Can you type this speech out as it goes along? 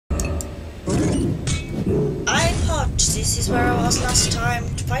this is where I was last time,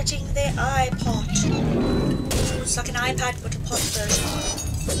 fighting the iPod. It's like an iPad but a pod version.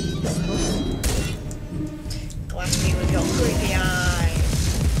 Go after me with your creepy eye.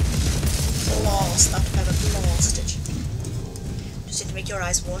 Blast that pepper, blast it. Does it make your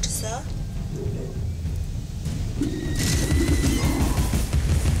eyes water, sir?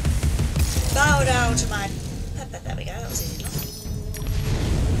 Bow down to my pepper. There we go, that was easy enough.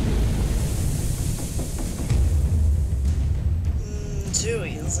 Too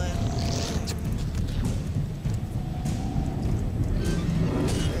easy.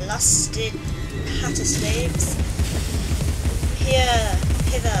 Lusted hatter slaves. Here,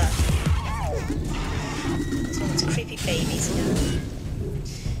 hither. There's all these creepy babies here.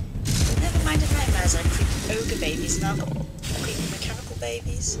 Never mind the nightmares like creepy ogre babies, now I've got creepy mechanical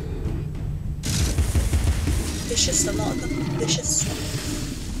babies. Vicious, a lot of them. Vicious.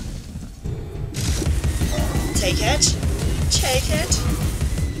 Take it. Take it.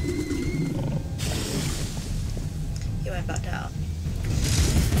 You went back down.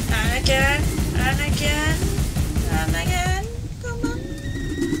 And again. And again. And again. Come on.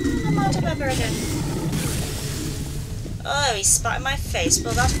 I'm out of pepper again. Oh, he spat in my face.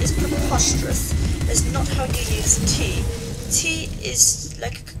 Well, that is preposterous. That's not how you use tea. Tea is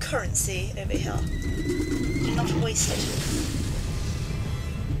like a currency over here. Do not waste it.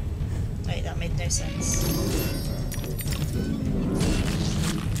 Wait, that made no sense.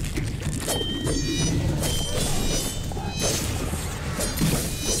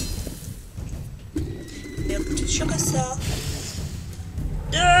 Milk to sugar, sir.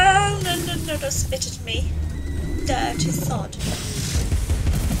 No, no, no, no, don't spit at me. Dirty sod.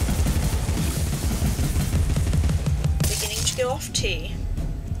 Beginning to go off tea.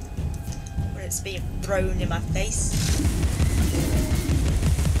 When it's being thrown in my face.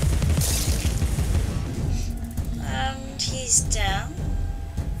 And he's down.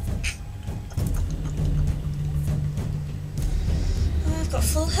 I've got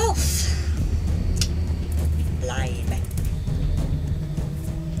full health. Blimey.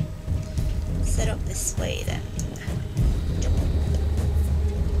 Set up this way then. Jump.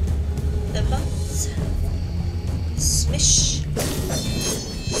 The butts. Smish.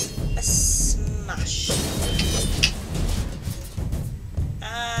 A smash.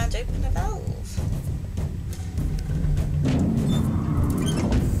 And open a valve.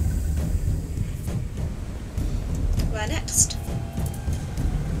 Where next?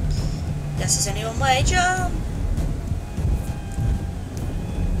 Guess there's only one way, jump!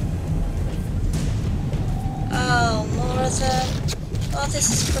 Oh, more of them. Oh, this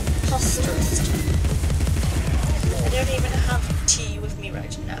is preposterous. I don't even have tea with me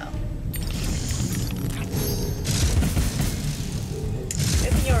right now.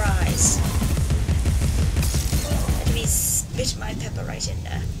 Open your eyes. Let me spit my pepper right in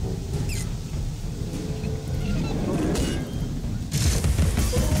there.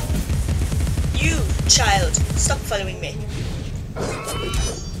 You, child, stop following me.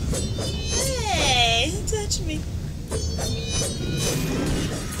 Hey, touch me.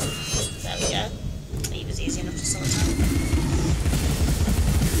 There we go. He was easy enough to sort out.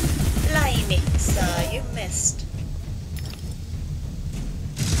 Blimey, sir, you missed.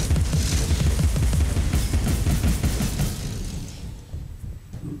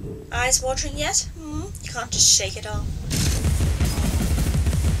 Eyes watering yet? You can't just shake it off.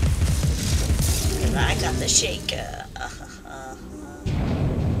 I got the shaker.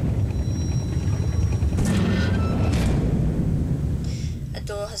 A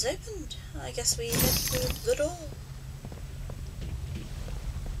door has opened. I guess we head through the door.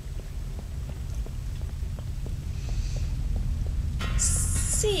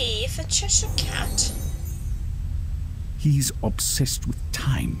 See if a Cheshire cat. He's obsessed with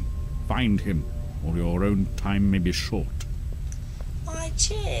time. Find him, or your own time may be short. Why,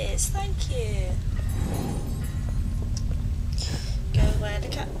 cheers, thank you. Go where the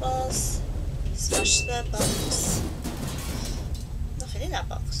cat was. Smash the box. Nothing in that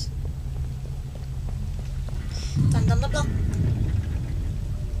box. Land on the block.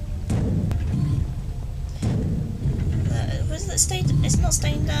 Where's it stay? It's not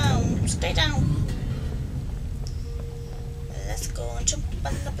staying down. Stay down. Let's go and jump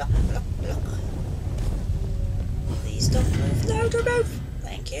on the block, block, block. Please don't move. No, don't move.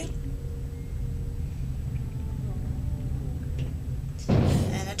 Thank you.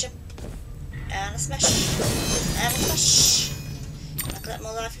 And a jump. And a smash. And a smash. I collect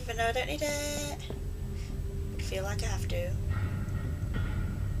more life even though I don't need it. I feel like I have to.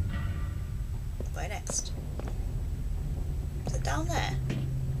 Where next? Is it down there?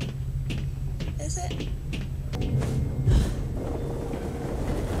 Is it?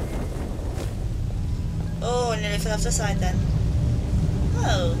 for the other side then.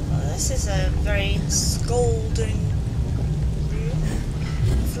 Oh, well, this is a very scalding room.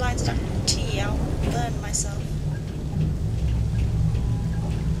 Fly into that tea, I'll burn myself.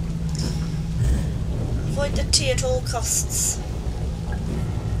 Avoid the tea at all costs.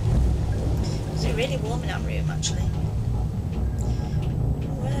 It's really warm in that room actually.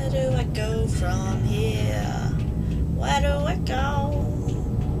 Where do I go from here? Where do I go?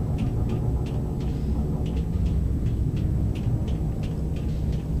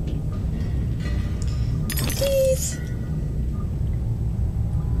 Please.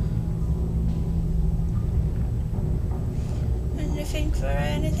 Anything for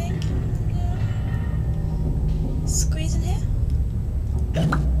anything? No. Squeeze in here?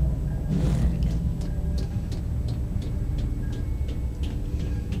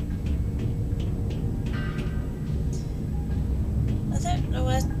 I don't know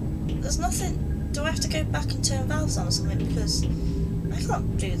where. There's nothing. Do I have to go back and turn valves on or something? Because I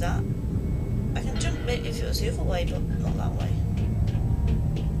can't do that. I can jump if it was the other way, but not that way.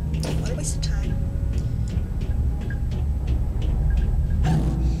 What a waste of time.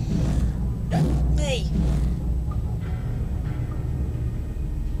 Hey!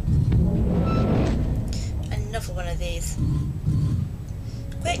 Another one of these.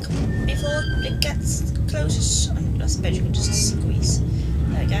 Quick, before it gets close. I suppose you can just squeeze.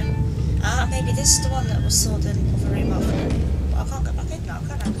 There we go. Ah, maybe this is the one that was sawed in the room off. Well, I can't get back in now,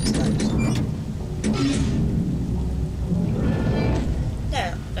 can I? It's closed. No,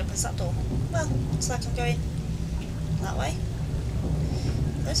 it opens that door. Well, looks like I'm going that way.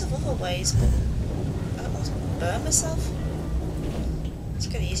 There's other ways, but I don't want to burn myself. Let's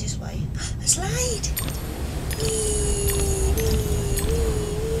go the easiest way. A slide! Whee, whee, whee.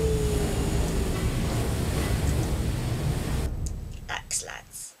 Axe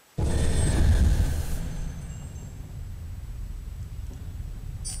lads.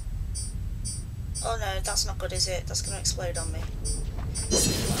 Oh no, that's not good, is it? That's going to explode on me. Let's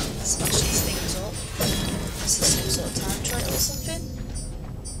smash these things up. This is some sort of time trial or something.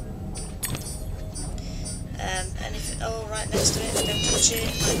 And if oh, right next to it, don't touch it, it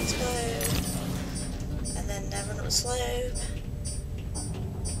might explode. And then run up the slope.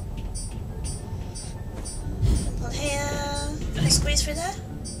 Jump on here. Can I squeeze through there?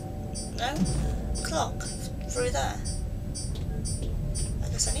 No? Clock through there. I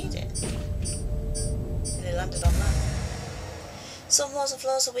guess I need it. Nearly landed on that. Some walls and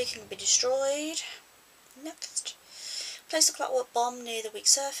floors are weak and can be destroyed. Next. Place the clockwork bomb near the weak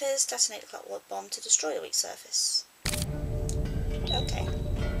surface. Detonate the clockwork bomb to destroy the weak surface. Okay.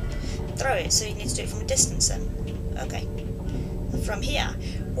 Throw it, so you need to do it from a distance then. Okay. From here.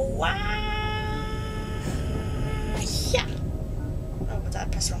 Wow! Yeah! Oh, but I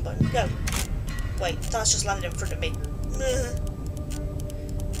pressed the wrong button. Go! Wait, that's just landed in front of me.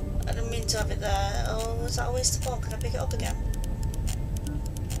 I didn't mean to have it there. Oh, was that a waste of bomb? Can I pick it up again?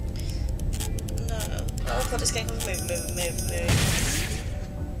 No. Oh god, it's getting move.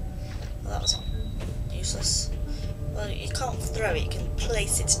 Well, that was useless. Well, you can't throw it, you can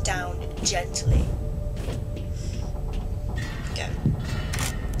place it down gently. Go.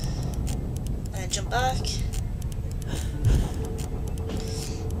 And then jump back.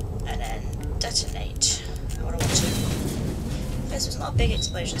 And then detonate. I want to watch it. This was not a big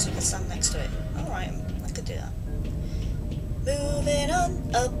explosion, so we can stand next to it. Alright, I could do that. Moving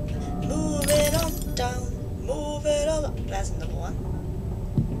on up, moving on down, moving on up. There's another one.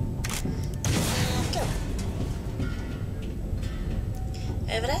 Go.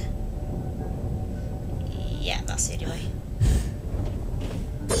 Over there? Yeah, that's the only way.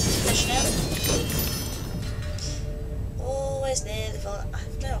 Push now. Always near the full.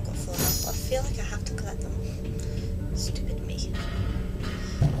 I've got full health, but I feel like I have to collect them. Stupid me.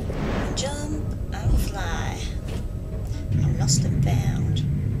 Jump and fly. I'm lost and found.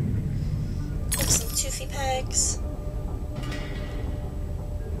 Get some toothy pegs.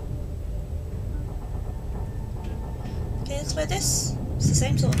 Okay, let's wear this. It's the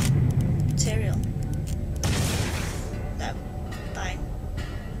same sort of material. No, fine.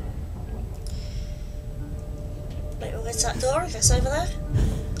 Right, we'll get to that door, I guess over there.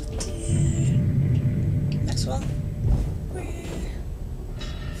 Next one.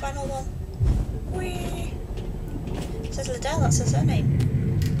 Final one. Whee! It says Liddell, that says her name.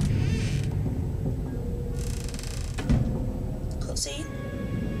 Cutscene.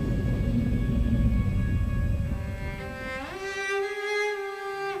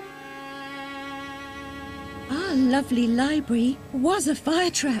 Our lovely library was a fire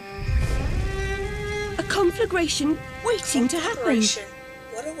trap. A conflagration waiting to happen. Conflagration.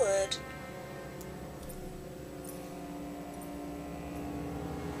 What a word.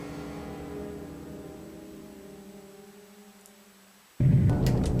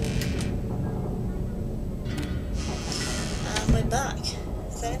 back.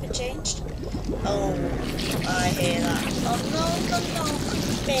 Has anything changed? Oh, I hear that. Oh no,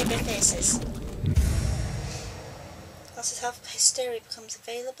 baby faces. Classes have hysteria becomes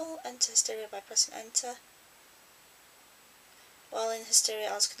available. Enter hysteria by pressing enter. While in hysteria,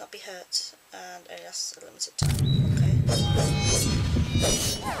 owls cannot be hurt and only lasts a limited time. Okay.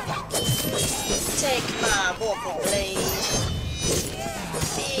 Take my vocal blade.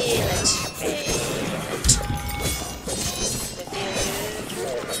 Feel it. Feel it. Feel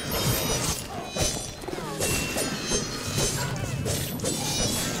good.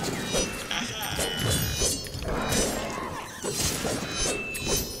 Aha.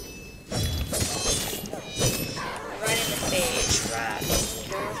 Right in the face. Right in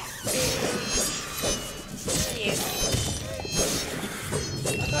your face. You.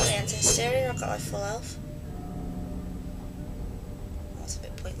 I got the anti-hysteria. I got like full health. That's a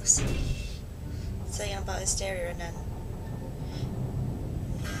bit pointless. Saying about hysteria and then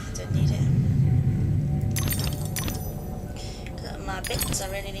yeah, I don't need it. Got my bits. I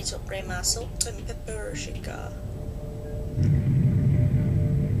really need to upgrade my salt and pepper shaker.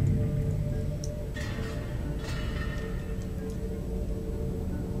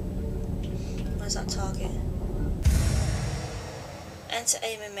 Where's that target? Enter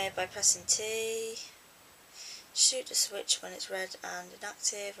aiming made by pressing T. Shoot the switch when it's red and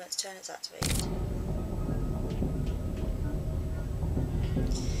inactive. When it's turned, it's activated.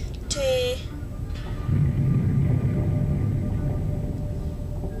 T.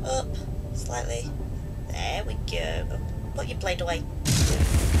 Up slightly. There we go. Put your blade away.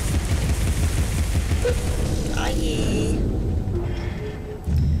 Aye.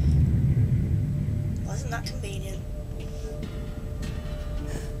 Wasn't that convenient?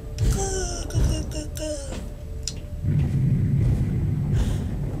 Go, go, go, go, go.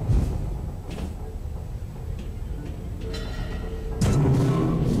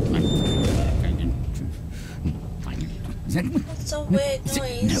 What's a weird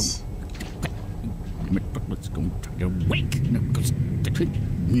noise? No. But what's going to wake? No, because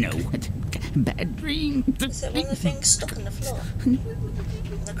no. Bad dream. Is it one of the things stuck in the floor?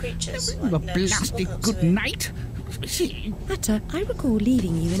 The creatures? A blasted good night. Hatter, I recall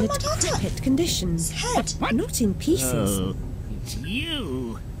leaving you in a Someone had decrepit condition. Head. But not in pieces. Oh, it's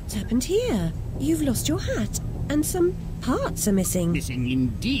you. What's happened here? You've lost your hat, and some parts are missing. Missing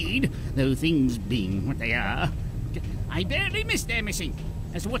indeed, though things being what they are. I barely missed their missing.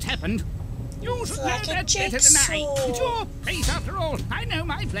 As to what's happened, you should know like that better than I. jigsaw. It's your place after all. I know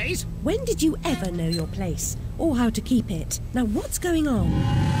my place. When did you ever know your place, or how to keep it? Now what's going on?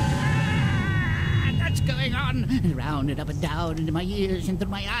 That's going on. Round and up and down, into my ears, into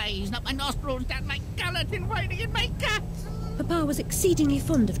my eyes, up my nostrils, down my gullet, and whining in my guts. Papa was exceedingly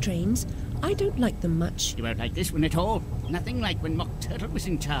fond of trains. I don't like them much. You won't like this one at all. Nothing like when Mock Turtle was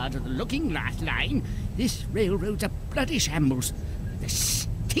in charge of the looking glass line. This railroad's a bloody shambles. The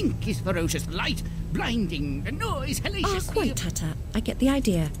stink is ferocious, the light blinding, the noise hellacious. Quite, Hatter. I get the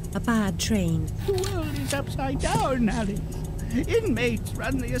idea. A bad train. The world is upside down, Alice. Inmates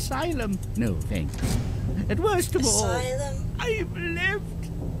run the asylum. No thanks. At worst of all, Asylum? I've left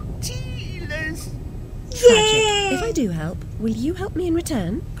tealess. Tragic. If I do help, will you help me in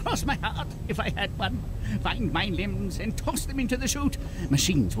return? Cross my heart, if I had one. Find my limbs and toss them into the chute.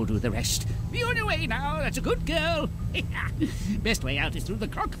 Machines will do the rest. Be on your way now, that's a good girl. Best way out is through the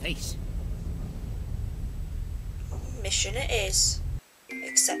croc face. Mission it is.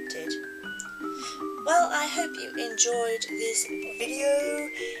 Accepted. Well, I hope you enjoyed this video.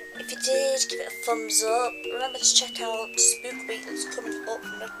 If you did, give it a thumbs up. Remember to check out Spook Week that's coming up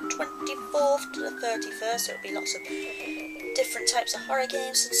from the 24th to the 31st. So it'll be lots of different types of horror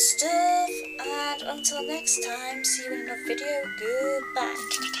games and stuff. And until next time, see you in another video. Goodbye.